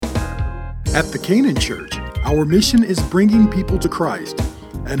At the Canaan Church, our mission is bringing people to Christ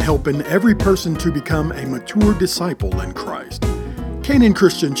and helping every person to become a mature disciple in Christ. Canaan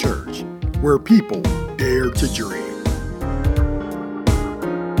Christian Church, where people dare to dream.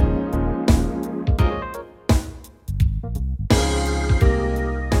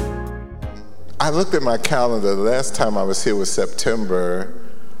 I looked at my calendar. The last time I was here was September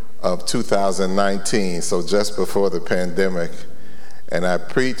of 2019, so just before the pandemic, and I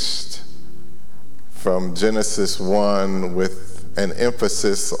preached from Genesis 1 with an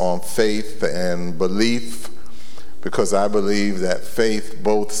emphasis on faith and belief, because I believe that faith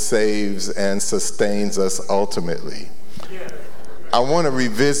both saves and sustains us ultimately. I want to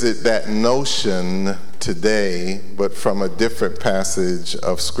revisit that notion today, but from a different passage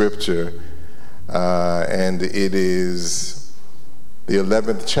of Scripture, and it is the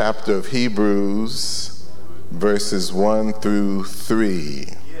 11th chapter of Hebrews, verses 1 through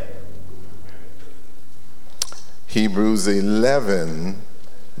 3. Hebrews 11,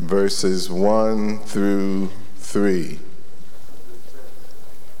 verses 1 through 3.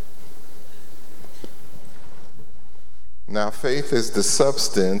 Now faith is the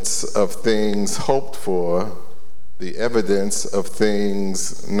substance of things hoped for, the evidence of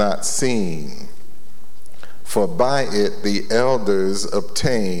things not seen. For by it the elders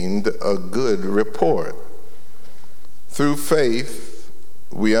obtained a good report. Through faith,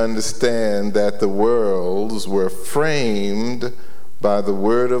 we understand that the worlds were framed by the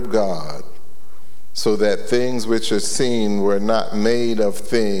word of God, so that things which are seen were not made of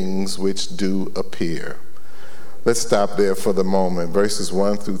things which do appear. Let's stop there for the moment. Verses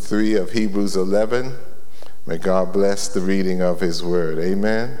 1 through 3 of Hebrews 11. May God bless the reading of his word.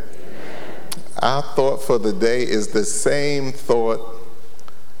 Amen. Our thought for the day is the same thought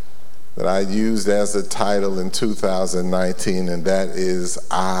that I used as a title in 2019, and that is,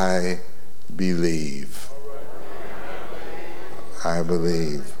 I believe. I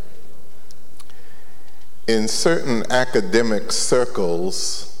believe. In certain academic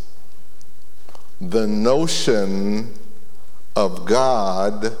circles, the notion of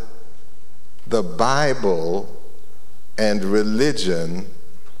God, the Bible, and religion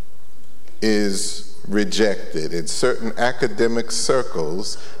is rejected. In certain academic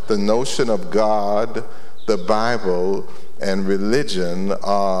circles, the notion of God, the Bible, and religion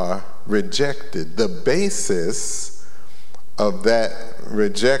are rejected. The basis of that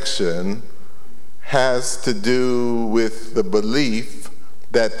rejection has to do with the belief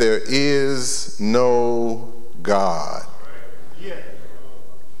that there is no God.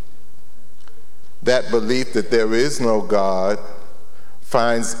 That belief that there is no God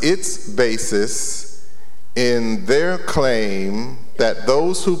finds its basis in their claim that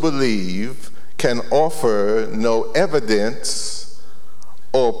those who believe can offer no evidence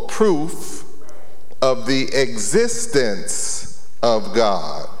or proof of the existence of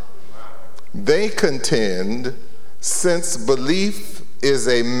God. They contend, since belief is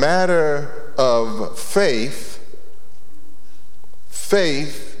a matter of faith,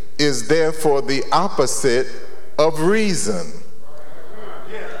 faith is therefore the opposite of reason.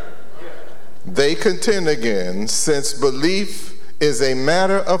 They contend again, since belief is a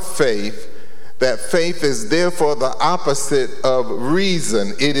matter of faith, that faith is therefore the opposite of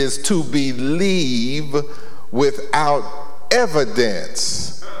reason. It is to believe without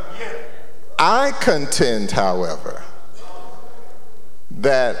evidence. I contend, however,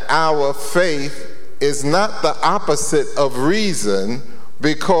 that our faith is not the opposite of reason,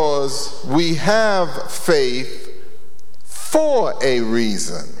 because we have faith for a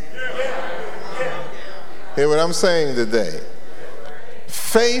reason. Hear what I'm saying today?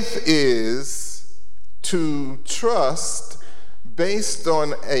 Faith is to trust based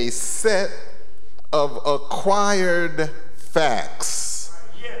on a set of acquired facts.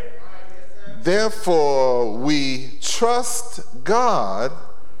 Therefore, we trust God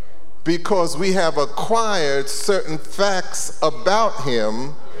because we have acquired certain facts about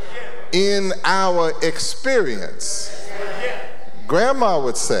him in our experience. Grandma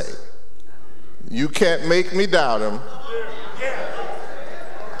would say, "You can't make me doubt him.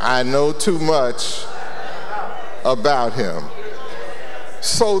 I know too much about him."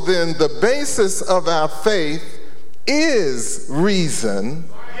 So then the basis of our faith is reason,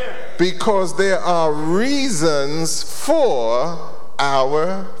 because there are reasons for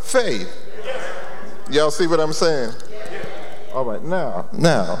our faith. Y'all see what I'm saying? All right,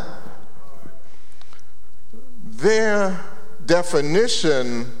 now, their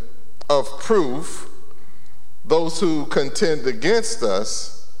definition of proof, those who contend against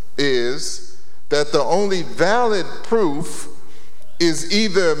us, is that the only valid proof is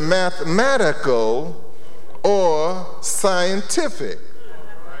either mathematical or scientific.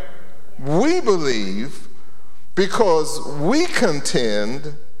 We believe, because we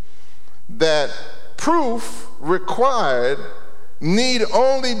contend, that proof required need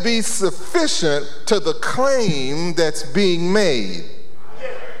only be sufficient to the claim that's being made.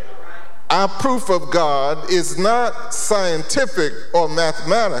 Our proof of God is not scientific or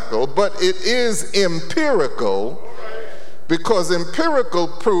mathematical, but it is empirical, because empirical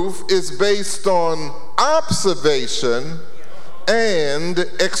proof is based on observation and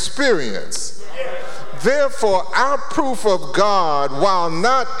experience. Therefore, our proof of God, while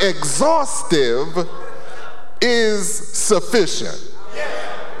not exhaustive, is sufficient.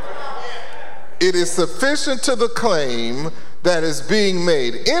 It is sufficient to the claim that is being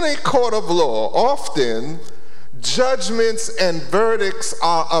made. In a court of law, often judgments and verdicts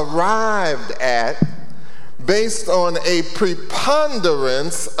are arrived at based on a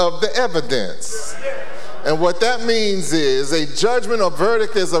preponderance of the evidence. And what that means is a judgment or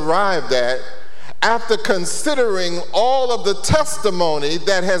verdict is arrived at after considering all of the testimony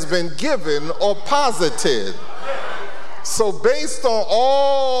that has been given or posited. So based on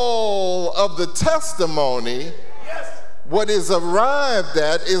all of the testimony, what is arrived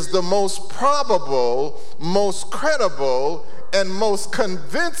at is the most probable, most credible, and most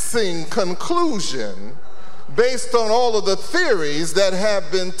convincing conclusion based on all of the theories that have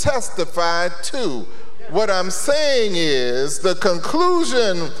been testified to. What I'm saying is the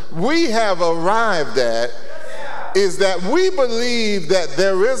conclusion we have arrived at is that we believe that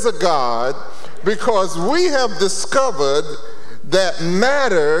there is a God because we have discovered that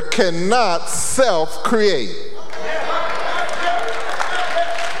matter cannot self-create.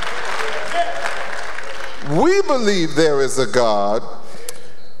 We believe there is a God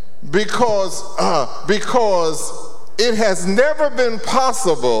because it has never been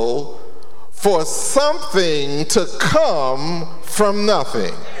possible for something to come from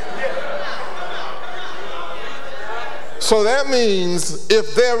nothing. So that means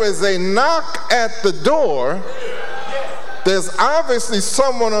if there is a knock at the door, there's obviously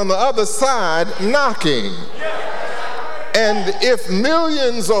someone on the other side knocking. And if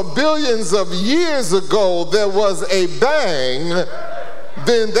millions or billions of years ago there was a bang,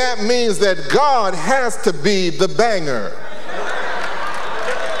 then that means that God has to be the banger.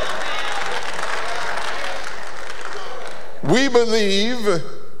 We believe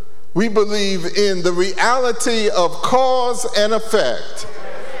in the reality of cause and effect,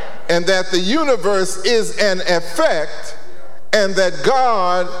 and that the universe is an effect, and that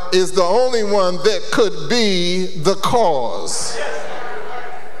God is the only one that could be the cause.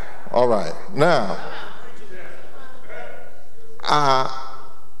 All right, now,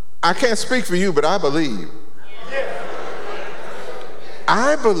 I can't speak for you, but I believe.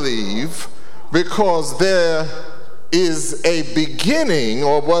 I believe because there is a beginning,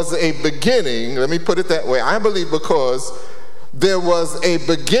 or was a beginning, let me put it that way. I believe because there was a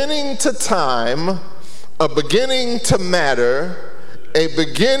beginning to time, a beginning to matter, a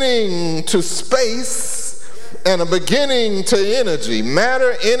beginning to space, and a beginning to energy.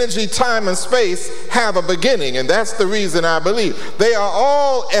 Matter, energy, time, and space have a beginning, and that's the reason I believe. They are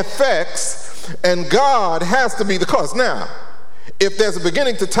all effects, and God has to be the cause. Now, if there's a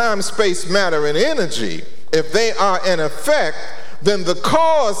beginning to time, space, matter, and energy, if they are an effect, then the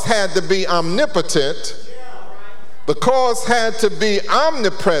cause had to be omnipotent, the cause had to be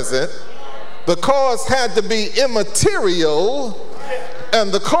omnipresent, the cause had to be immaterial,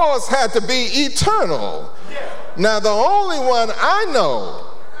 and the cause had to be eternal. Now, the only one I know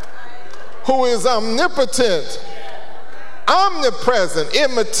who is omnipotent, omnipresent,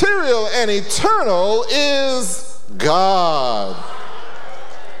 immaterial, and eternal is God.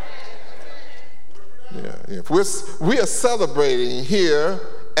 Yeah. We are celebrating here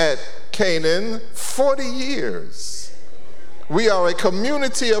at Canaan 40 years. We are a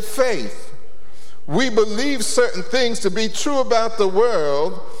community of faith. We believe certain things to be true about the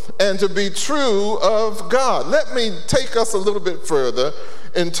world and to be true of God. Let me take us a little bit further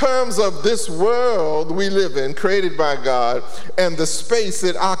in terms of this world we live in, created by God, and the space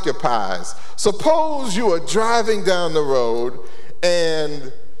it occupies. Suppose you are driving down the road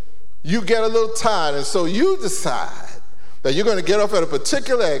and you get a little tired, and so you decide that you're going to get off at a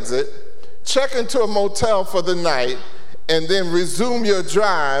particular exit, check into a motel for the night, and then resume your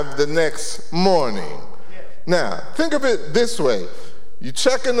drive the next morning. Now, think of it this way. You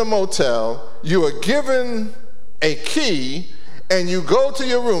check in the motel, you are given a key, and you go to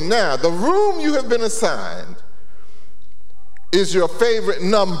your room. Now, the room you have been assigned is your favorite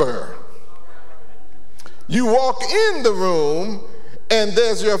number. You walk in the room, and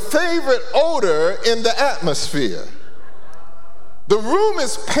there's your favorite odor in the atmosphere. The room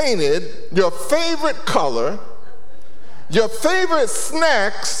is painted your favorite color. Your favorite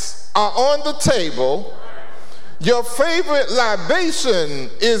snacks are on the table. Your favorite libation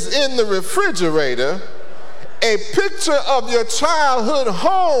is in the refrigerator. A picture of your childhood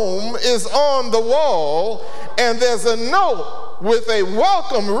home is on the wall, and there's a note with a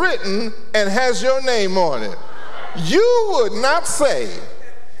welcome written and has your name on it. You would not say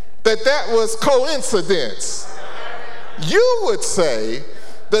that that was coincidence. You would say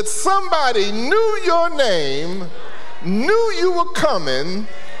that somebody knew your name, knew you were coming,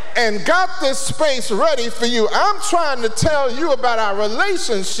 and got this space ready for you. I'm trying to tell you about our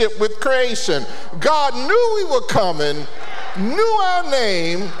relationship with creation. God knew we were coming, knew our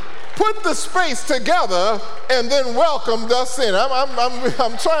name, put the space together, and then welcomed us in.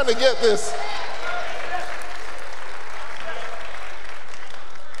 I'm trying to get this.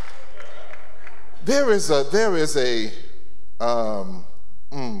 There is a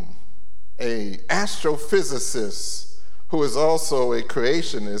astrophysicist who is also a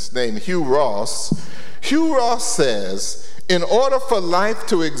creationist named Hugh Ross. Hugh Ross says, in order for life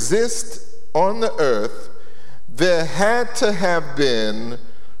to exist on the earth, there had to have been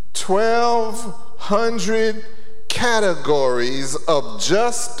 1,200 categories of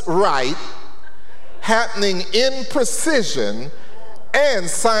just right happening in precision and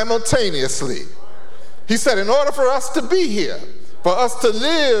simultaneously. He said, in order for us to be here, for us to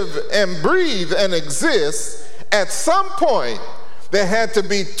live and breathe and exist, at some point there had to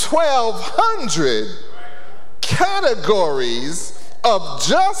be 1,200 categories of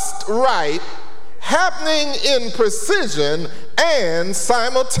just right happening in precision and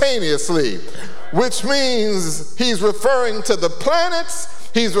simultaneously, which means he's referring to the planets,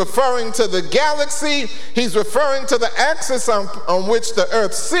 he's referring to the galaxy, he's referring to the axis on which the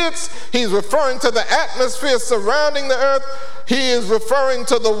earth sits, he's referring to the atmosphere surrounding the earth, he is referring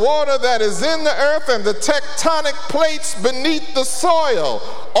to the water that is in the earth and the tectonic plates beneath the soil.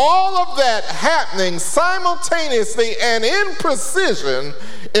 All of that happening simultaneously and in precision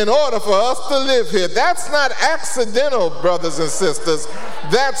in order for us to live here. That's not accidental, brothers and sisters.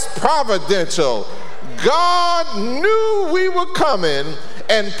 That's providential. God knew we were coming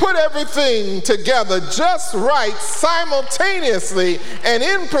and put everything together just right, simultaneously and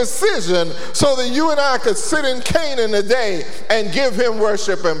in precision, so that you and I could sit in Canaan today and give him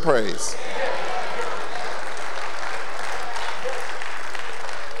worship and praise.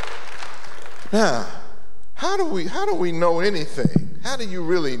 Now, how do we know anything? How do you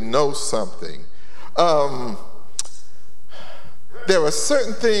really know something? There are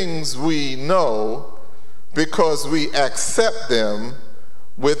certain things we know because we accept them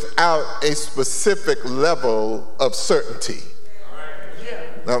without a specific level of certainty.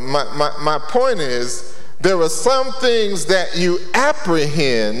 Now, my point is, there are some things that you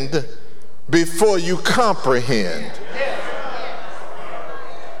apprehend before you comprehend.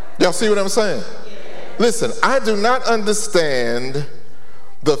 Y'all see what I'm saying? Listen, I do not understand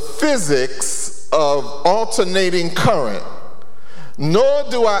the physics of alternating current, nor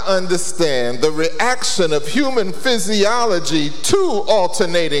do I understand the reaction of human physiology to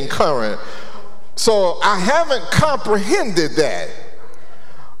alternating current. So I haven't comprehended that.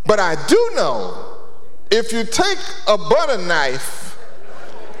 But I do know, if you take a butter knife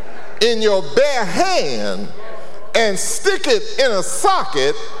in your bare hand and stick it in a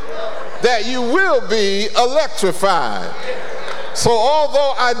socket, that you will be electrified. So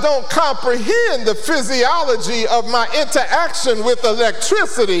although I don't comprehend the physiology of my interaction with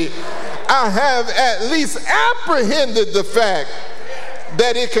electricity, I have at least apprehended the fact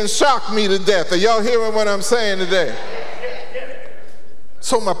that it can shock me to death. Are y'all hearing what I'm saying today?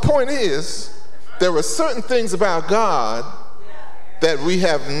 So my point is, there are certain things about God that we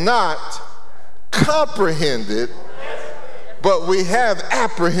have not comprehended, but we have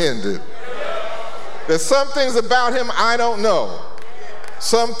apprehended. There's some things about him I don't know.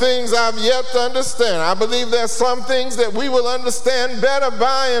 Some things I've yet to understand. I believe there's some things that we will understand better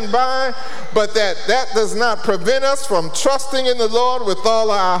by and by, but that does not prevent us from trusting in the Lord with all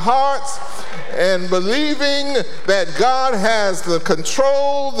our hearts and believing that God has the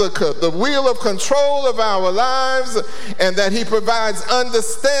control, the wheel of control of our lives, and that he provides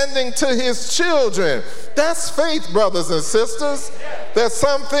understanding to his children. That's faith, brothers and sisters. There's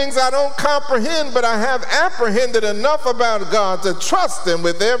some things I don't comprehend, but I have apprehended enough about God to trust him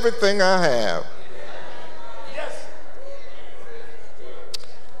with everything I have.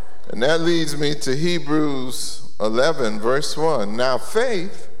 And that leads me to Hebrews 11, verse 1. Now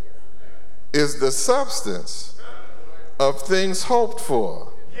faith is the substance of things hoped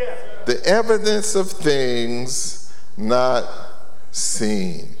for. The evidence of things not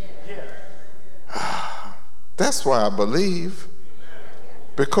seen. That's why I believe.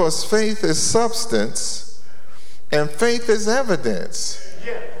 Because faith is substance and faith is evidence.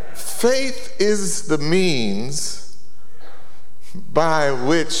 Faith is the means by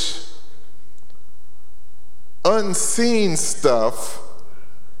which unseen stuff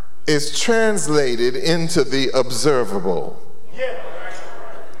is translated into the observable.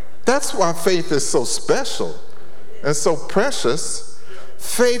 That's why faith is so special and so precious.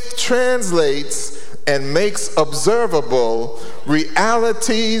 Faith translates and makes observable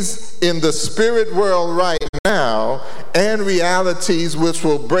realities in the spirit world right now and realities which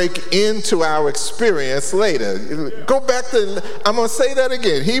will break into our experience later. Go back to, I'm going to say that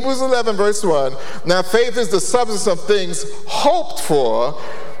again. Hebrews 11 verse 1. Now faith is the substance of things hoped for,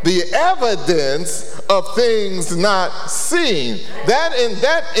 the evidence of things not seen.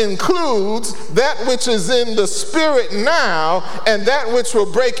 That includes that which is in the spirit now and that which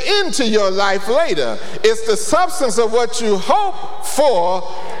will break into your life later. It's the substance of what you hope for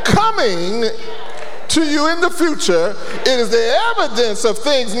coming to you in the future. It is the evidence of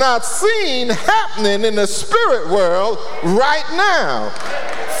things not seen happening in the spirit world right now.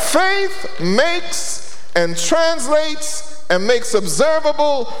 Faith makes and translates and makes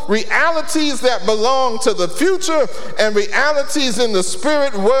observable realities that belong to the future and realities in the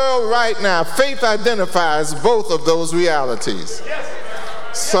spirit world right now. Faith identifies both of those realities.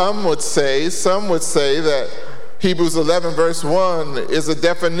 Some would say that Hebrews 11 verse 1 is a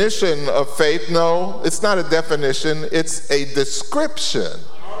definition of faith. No, it's not a definition, it's a description.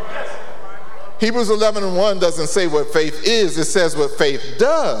 Hebrews 11 and 1 doesn't say what faith is, it says what faith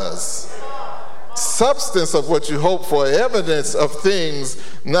does. Substance of what you hope for, evidence of things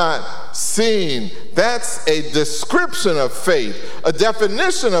not seen. That's a description of faith. A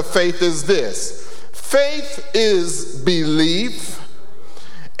definition of faith is this: faith is belief,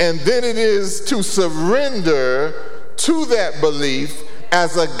 and then it is to surrender to that belief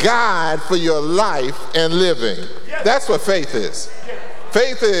as a guide for your life and living. That's what faith is.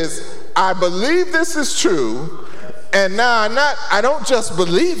 Faith is, I believe this is true, and now I don't just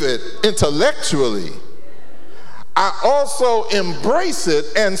believe it intellectually. I also embrace it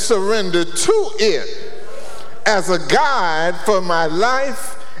and surrender to it as a guide for my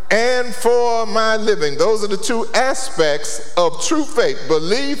life and for my living. Those are the two aspects of true faith: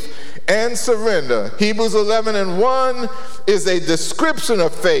 belief and surrender. Hebrews 11 and 1 is a description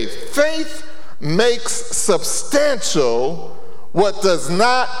of faith. Faith makes substantial what does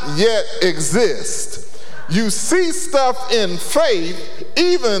not yet exist. You see stuff in faith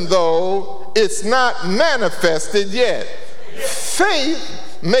even though it's not manifested yet.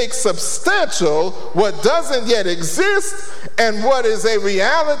 Faith makes substantial what doesn't yet exist and what is a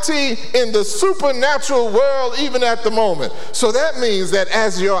reality in the supernatural world even at the moment. So that means that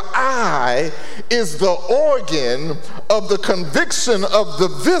as your eye is the organ of the conviction of the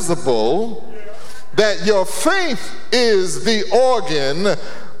visible, that your faith is the organ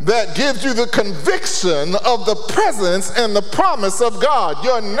that gives you the conviction of the presence and the promise of God.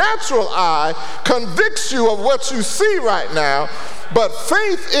 Your natural eye convicts you of what you see right now, but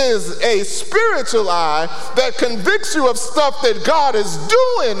faith is a spiritual eye that convicts you of stuff that God is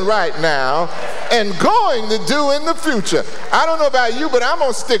doing right now and going to do in the future. I don't know about you, but I'm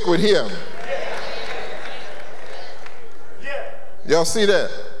going to stick with him. Y'all see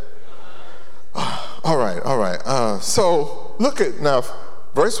that? All right. So look at now.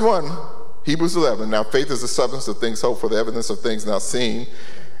 Verse 1, Hebrews 11. Now faith is the substance of things hoped for, the evidence of things not seen.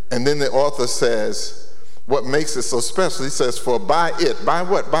 And then the author says, what makes it so special? He says, for by it, by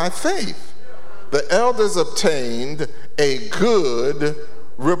what? By faith, the elders obtained a good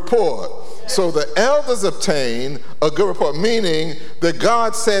report. So the elders obtained a good report, meaning that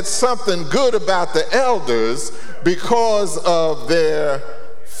God said something good about the elders because of their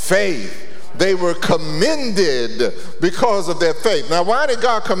faith. They were commended because of their faith. Now, why did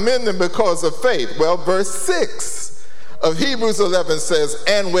God commend them because of faith? Well, verse 6 of Hebrews 11 says,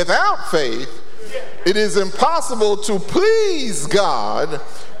 and without faith, it is impossible to please God,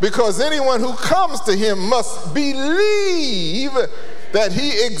 because anyone who comes to him must believe that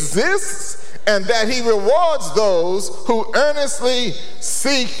he exists and that he rewards those who earnestly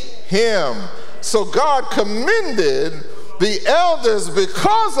seek him. So God commended the elders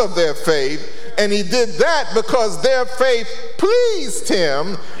because of their faith, and he did that because their faith pleased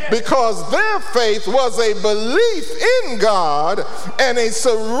him, because their faith was a belief in God and a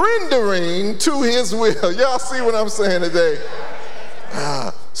surrendering to his will. Y'all see what I'm saying today?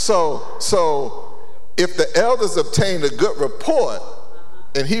 So if the elders obtained a good report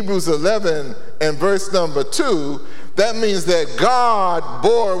in Hebrews 11 and verse number 2, that means that God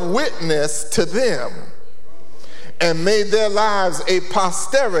bore witness to them and made their lives a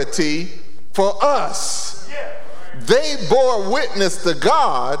posterity for us. They bore witness to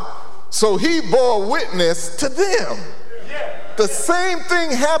God, so he bore witness to them. The same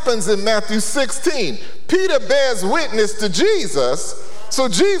thing happens in Matthew 16. Peter bears witness to Jesus, so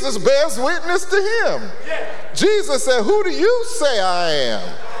Jesus bears witness to him. Jesus said, "Who do you say I am?"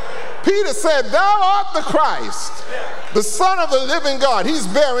 Peter said, "Thou art the Christ, the Son of the living God." He's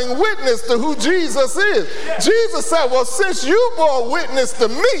bearing witness to who Jesus is. Jesus said, "Well, since you bore witness to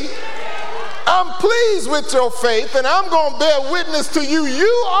me, I'm pleased with your faith, and I'm going to bear witness to you.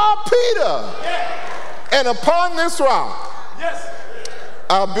 You are Peter. And upon this rock,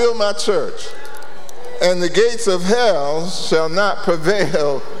 I'll build my church, and the gates of hell shall not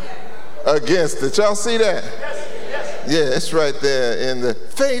prevail against it." Y'all see that? Yeah, it's right there in the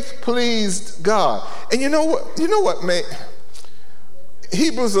faith pleased God. And you know what, mate?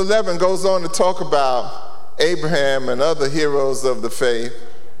 Hebrews 11 goes on to talk about Abraham and other heroes of the faith.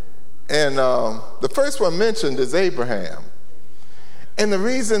 And the first one mentioned is Abraham. And the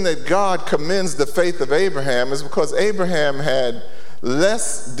reason that God commends the faith of Abraham is because Abraham had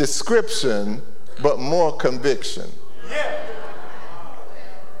less description but more conviction.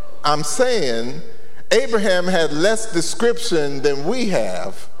 I'm saying Abraham had less description than we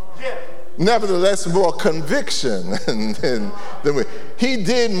have, nevertheless more conviction than we. He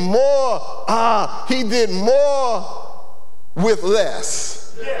did more with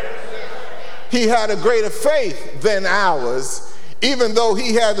less. He had a greater faith than ours, even though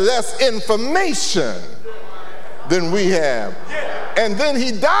he had less information than we have. And then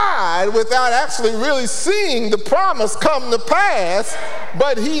he died without actually really seeing the promise come to pass,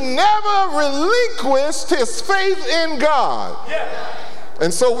 but he never relinquished his faith in God.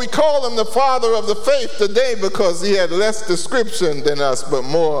 And so we call him the father of the faith today because he had less description than us, but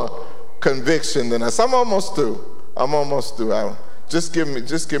more conviction than us. I'm almost through. Just give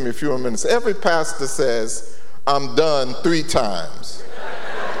me a few more minutes. Every pastor says, "I'm done" 3 times.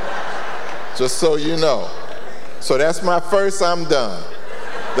 Just so you know. So that's my first "I'm done."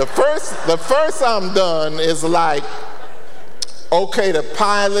 The first "I'm done" is like, okay, the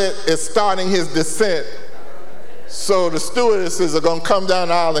pilot is starting his descent, so the stewardesses are going to come down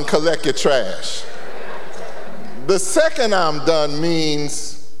the aisle and collect your trash. The second "I'm done"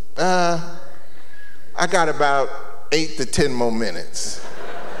 means, I got about 8 to 10 more minutes.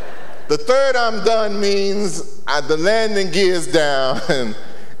 The third "I'm done" means the landing gear's down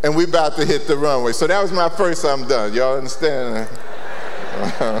and we're about to hit the runway. So that was my first "I'm done." Y'all understand?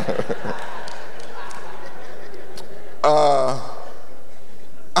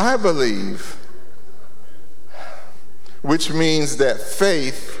 I believe, which means that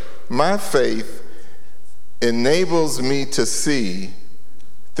my faith, enables me to see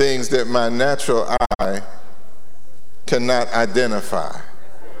things that my natural eye cannot identify.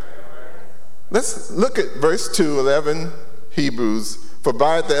 Let's look at verse 2:11, Hebrews. "For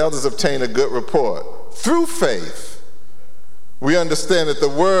by it the elders obtain a good report. Through faith, we understand that the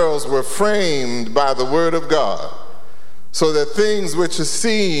worlds were framed by the word of God, so that things which are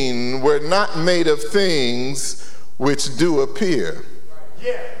seen were not made of things which do appear."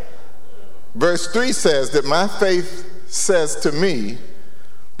 Verse 3 says that my faith says to me,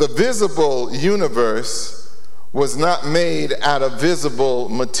 the visible universe was not made out of visible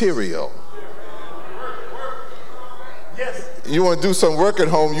material. You want to do some work at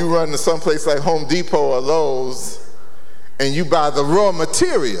home, you run to someplace like Home Depot or Lowe's, and you buy the raw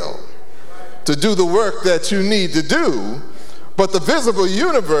material to do the work that you need to do. But the visible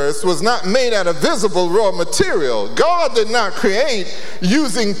universe was not made out of visible raw material. God did not create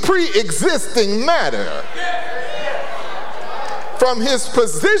using pre-existing matter. From his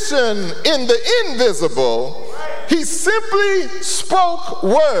position in the invisible, he simply spoke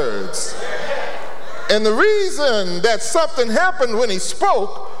words. And the reason that something happened when he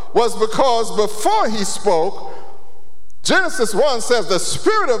spoke was because before he spoke, Genesis 1 says the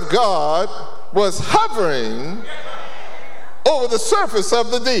Spirit of God was hovering over the surface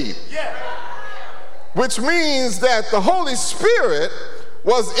of the deep. Which means that the Holy Spirit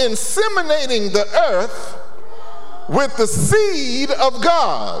was inseminating the earth with the seed of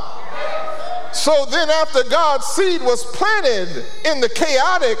God. So then after God's seed was planted in the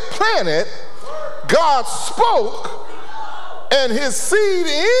chaotic planet, God spoke, and his seed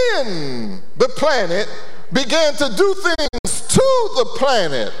in the planet began to do things to the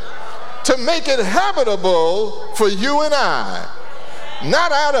planet to make it habitable for you and I.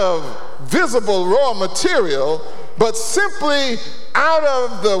 Not out of visible raw material, but simply out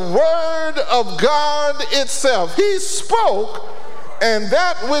of the word of God itself. He spoke, and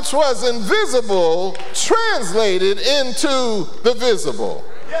that which was invisible translated into the visible.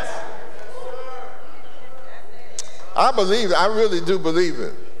 Yes. I believe it. I really do believe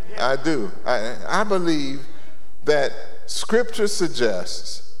it. I do. I believe that Scripture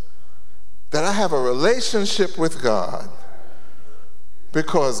suggests that I have a relationship with God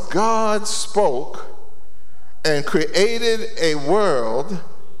because God spoke and created a world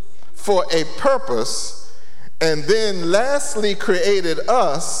for a purpose, and then lastly created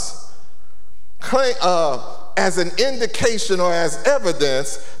us as an indication or as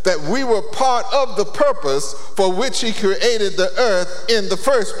evidence that we were part of the purpose for which he created the earth in the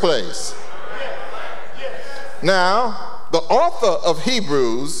first place. Now, the author of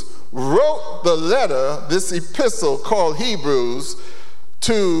Hebrews wrote the letter, this epistle called Hebrews,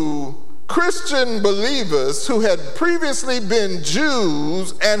 to Christian believers who had previously been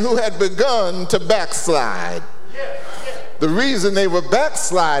Jews and who had begun to backslide. The reason they were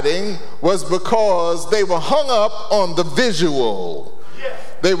backsliding was because they were hung up on the visual.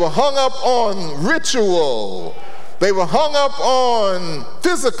 They were hung up on ritual. They were hung up on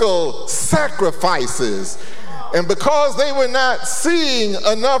physical sacrifices. And because they were not seeing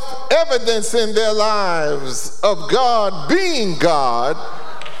enough evidence in their lives of God being God,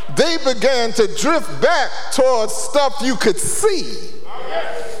 they began to drift back towards stuff you could see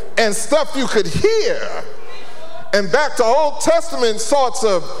and stuff you could hear, and back to Old Testament sorts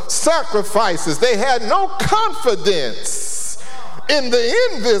of sacrifices. They had no confidence in the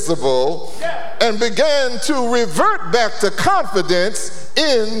invisible and began to revert back to confidence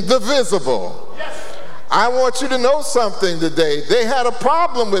in the visible. I want you to know something today. They had a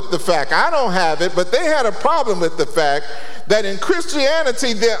problem with the fact, I don't have it, but they had a problem with the fact that in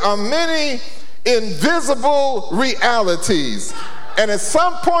Christianity there are many invisible realities. And at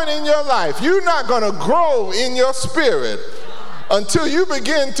some point in your life, you're not going to grow in your spirit until you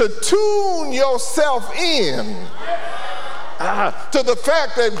begin to tune yourself in to the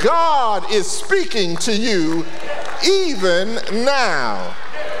fact that God is speaking to you even now.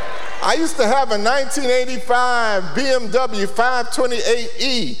 I used to have a 1985 BMW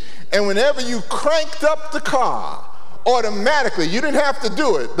 528E, and whenever you cranked up the car, automatically, you didn't have to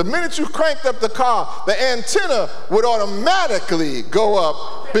do it. The minute you cranked up the car, the antenna would automatically go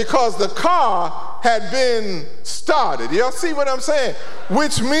up because the car had been started. Y'all see what I'm saying?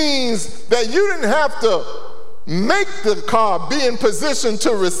 Which means that you didn't have to make the car be in position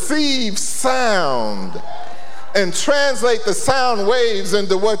to receive sound and translate the sound waves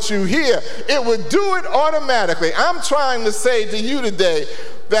into what you hear. It would do it automatically. I'm trying to say to you today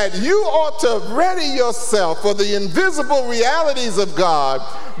that you ought to ready yourself for the invisible realities of God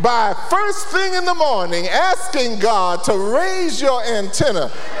by first thing in the morning asking God to raise your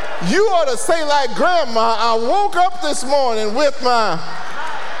antenna. You ought to say like Grandma, I woke up this morning with my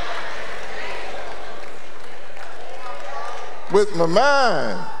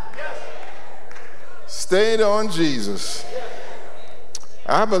mind stayed on Jesus.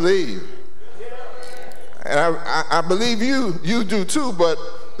 I believe. And I believe you do too, but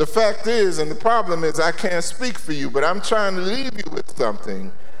the fact is, and the problem is, I can't speak for you, but I'm trying to leave you with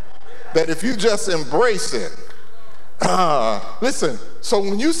something that if you just embrace it. Listen, so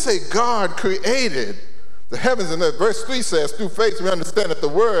when you say God created the heavens and earth, verse 3 says, through faith we understand that the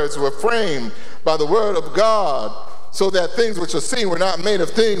words were framed by the word of God, so that things which are seen were not made of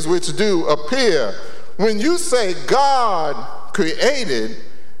things which do appear. When you say God created,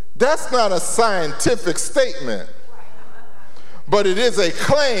 that's not a scientific statement, but it is a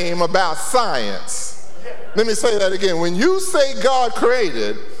claim about science. Let me say that again. When you say God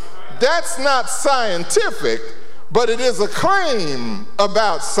created, that's not scientific, but it is a claim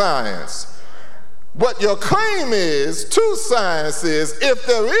about science. What your claim is to science is, if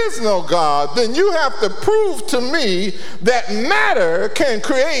there is no God, then you have to prove to me that matter can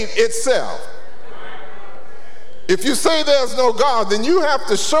create itself. If you say there's no God, then you have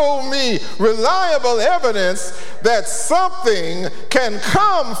to show me reliable evidence that something can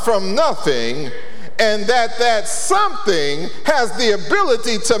come from nothing, and that something has the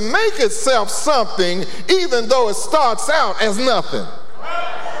ability to make itself something even though it starts out as nothing.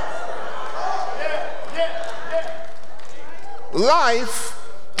 Life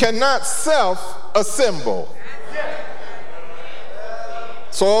cannot self-assemble.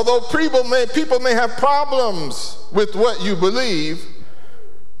 So although people may have problems with what you believe,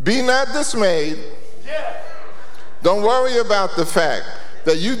 be not dismayed. Don't worry about the fact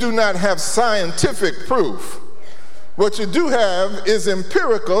that you do not have scientific proof. What you do have is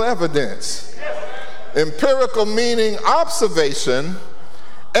empirical evidence. Empirical meaning observation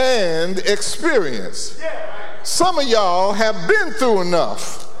and experience. Some of y'all have been through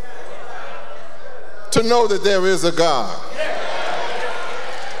enough to know that there is a God.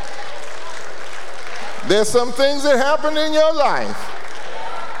 There's some things that happened in your life.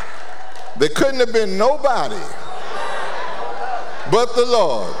 There couldn't have been nobody but the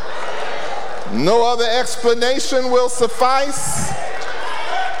Lord. No other explanation will suffice.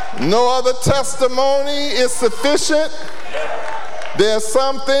 No other testimony is sufficient. There's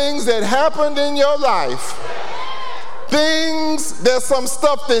some things that happened in your life. There's some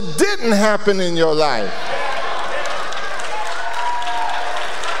stuff that didn't happen in your life.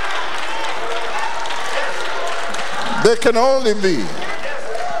 That can only be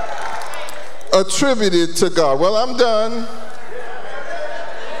attributed to God. Well, I'm done.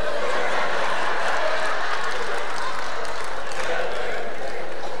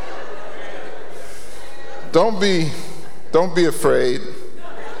 Don't be afraid.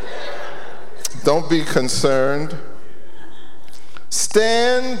 Don't be concerned.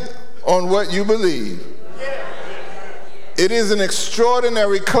 Stand on what you believe. It is an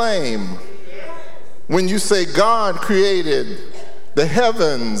extraordinary claim when you say God created the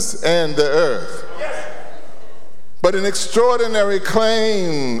heavens and the earth. But an extraordinary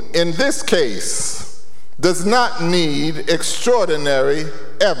claim in this case does not need extraordinary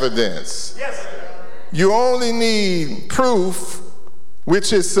evidence. You only need proof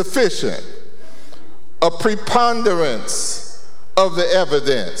which is sufficient, a preponderance of the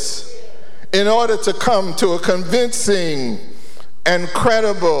evidence in order to come to a convincing and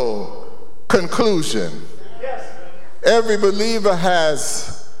credible conclusion. Every believer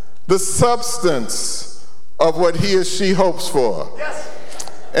has the substance of what he or she hopes for,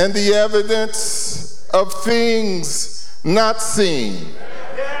 and the evidence of things not seen.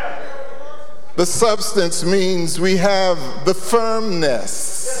 The substance means we have the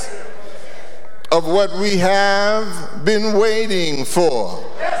firmness of what we have been waiting for.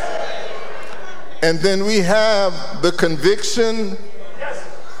 And then we have the conviction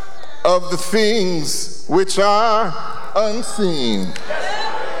of the things which are unseen.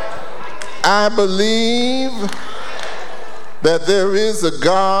 I believe that there is a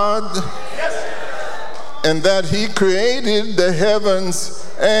God and that he created the heavens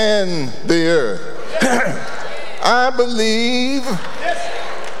and the earth. I believe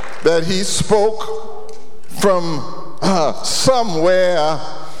that he spoke from somewhere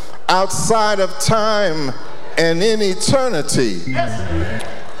outside of time and in eternity.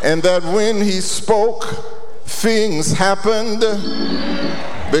 And that when he spoke, things happened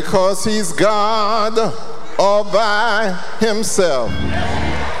because he's God all by himself.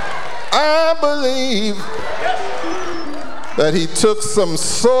 I believe that he took some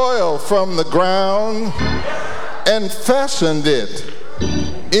soil from the ground and fashioned it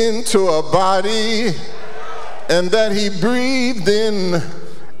into a body, and that he breathed in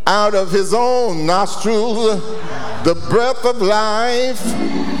out of his own nostril the breath of life,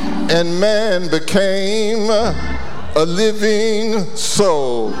 and man became a living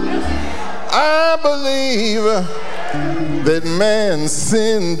soul. I believe that man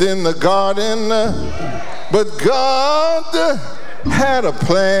sinned in the garden, but God had a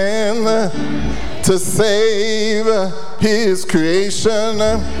plan to save his creation.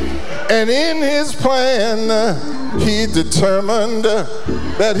 And in his plan, he determined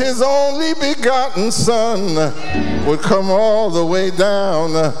that his only begotten Son would come all the way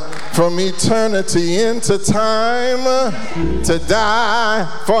down from eternity into time to die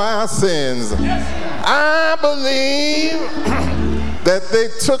for our sins. I believe that they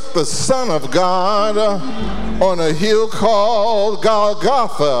took the Son of God on a hill called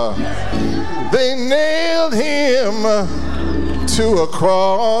Golgotha. They nailed him to a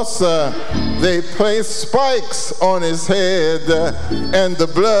cross. They placed spikes on his head, and the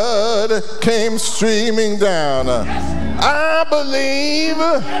blood came streaming down. I believe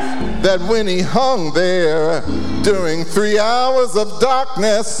that when he hung there during 3 hours of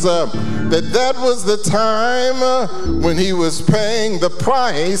darkness, that was the time when he was paying the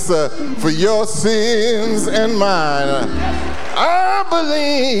price for your sins and mine. I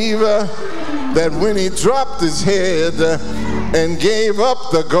believe that when he dropped his head and gave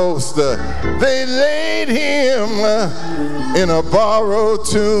up the ghost, they laid him in a borrowed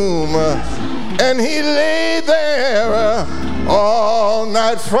tomb, and he lay there all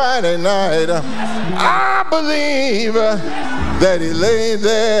night Friday night. I believe that he lay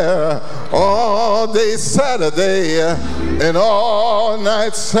there all day Saturday and all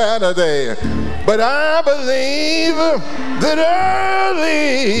night Saturday. But I believe that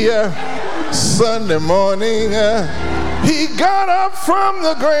early Sunday morning, he got up from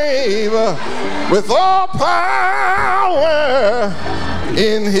the grave with all power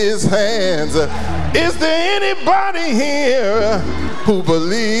in his hands. Is there anybody here who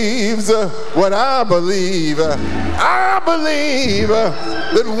believes what I believe? I believe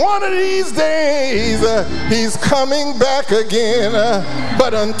that one of these days he's coming back again.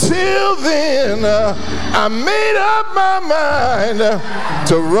 But until then, I made up my mind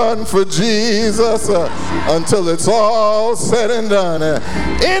to run for Jesus until it's all said and done.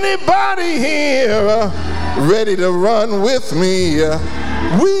 Anybody here ready to run with me?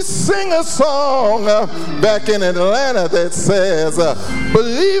 We sing a song back in Atlanta that says,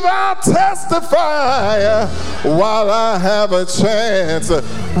 believe I'll testify while I have a chance.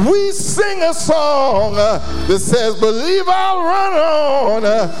 We sing a song that says, believe I'll run on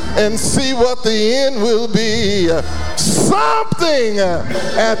and see what the end will be. Something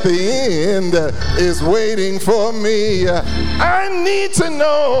at the end is waiting for me. I need to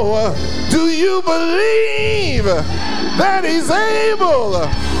know, do you believe that he's able?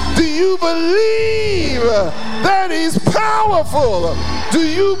 Do you believe that he's powerful? Do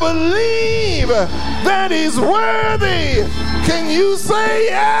you believe that he's worthy? Can you say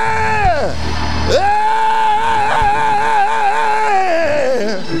yeah? Yeah!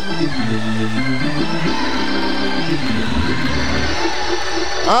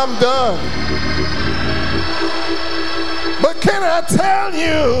 I'm done. But can I tell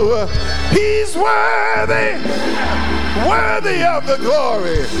you, he's worthy, worthy of the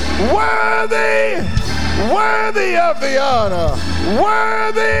glory, worthy, worthy of the honor,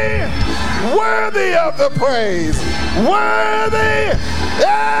 worthy, worthy of the praise, worthy,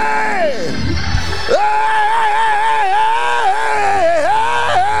 hey,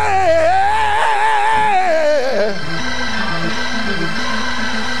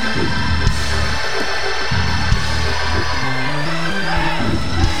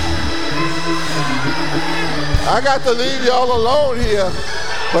 I got to leave y'all alone here,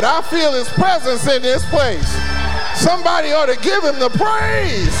 but I feel his presence in this place. Somebody ought to give him the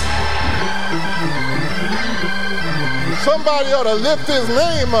praise. Somebody ought to lift his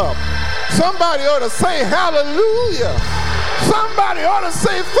name up. Somebody ought to say hallelujah. Somebody ought to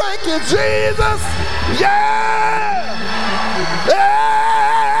say thank you, Jesus. Yeah! Yeah!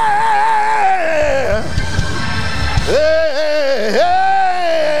 Yeah! Yeah!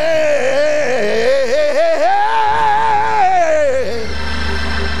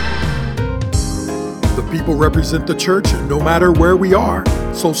 People represent the church no matter where we are,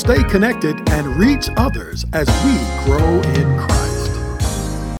 so stay connected and reach others as we grow in Christ.